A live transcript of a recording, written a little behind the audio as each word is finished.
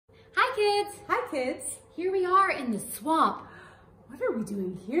Hi, kids. Hi, kids. Here we are in the swamp. What are we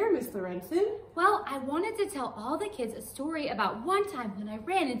doing here, Miss Lorenzen? Well, I wanted to tell all the kids a story about one time when I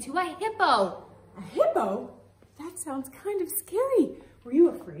ran into a hippo. A hippo? That sounds kind of scary. Were you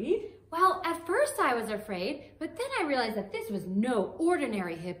afraid? Well, at first I was afraid, but then I realized that this was no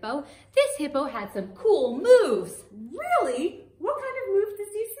ordinary hippo. This hippo had some cool moves. Really? What kind of moves did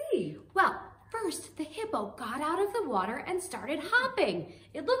you see? Well, first the hippo got out of the water and started hopping.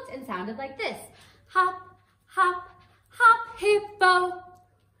 It looked and sounded like this. Hop, hop, hop, hippo.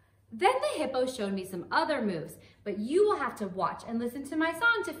 Then the hippo showed me some other moves, but you will have to watch and listen to my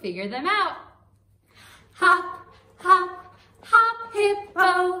song to figure them out. Hop, hop, hop,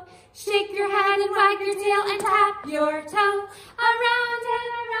 hippo. Shake your head and wag your tail and tap your toe. Around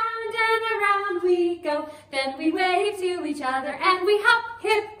and around and around we go. Then we wave to each other and we hop,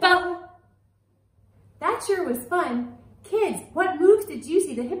 hippo. That sure was fun. Kids, what moves did you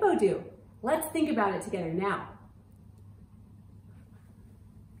see the hippo do? Let's think about it together now.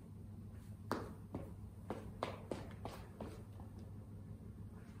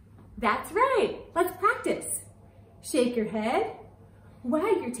 That's right. Let's practice. Shake your head,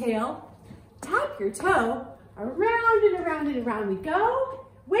 wag your tail, tap your toe, around and around and around we go,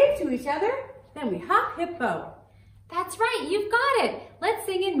 wave to each other, then we hop, hippo. That's right, you've got it. Let's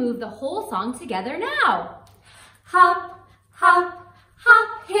sing and move the whole song together now. Hop, hop,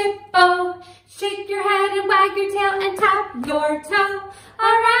 hop, hippo. Shake your head and wag your tail and tap your toe.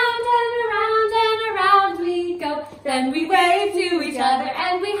 Around and around and around we go. Then we wave to each other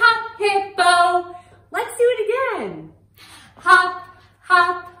and we hop, hippo. Let's do it again. Hop,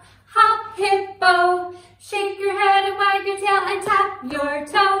 hop, hop, hippo. Shake your head and wag your tail and tap your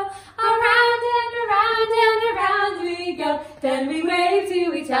toe. Around and around and around we go. Then we wave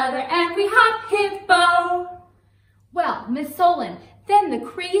to each other and we hop, hippo. Well, Miss Solon, then the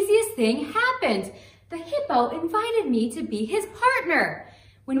craziest thing happened. The hippo invited me to be his partner.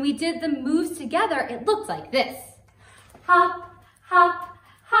 When we did the moves together, it looked like this. Hop, hop,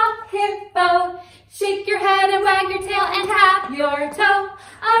 hop, hippo. Shake your head and wag your tail and tap your toe.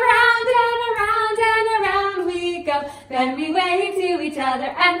 Around and around and around we go. Then we wave to each other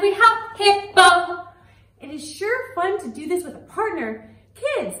and we hop, hippo. It is sure fun to do this with a partner.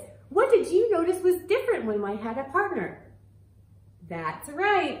 Kids, what did you notice was different when I had a partner? That's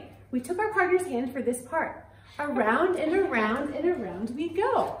right. We took our partner's hand for this part. Around and around and around we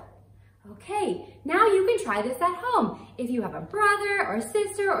go. Okay, now you can try this at home. If you have a brother or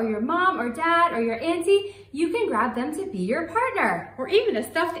sister or your mom or dad or your auntie, you can grab them to be your partner. Or even a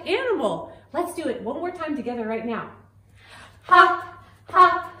stuffed animal. Let's do it one more time together right now. Hop,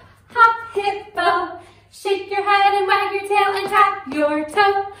 hop, hop, hippo. Shake your head and wag your tail and tap your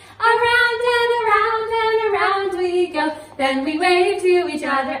toe. Around and around and around we go. Then we wave to each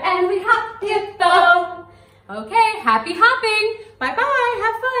other and we hop, hippo. Okay, happy hopping. Bye-bye,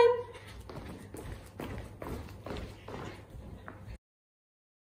 have fun.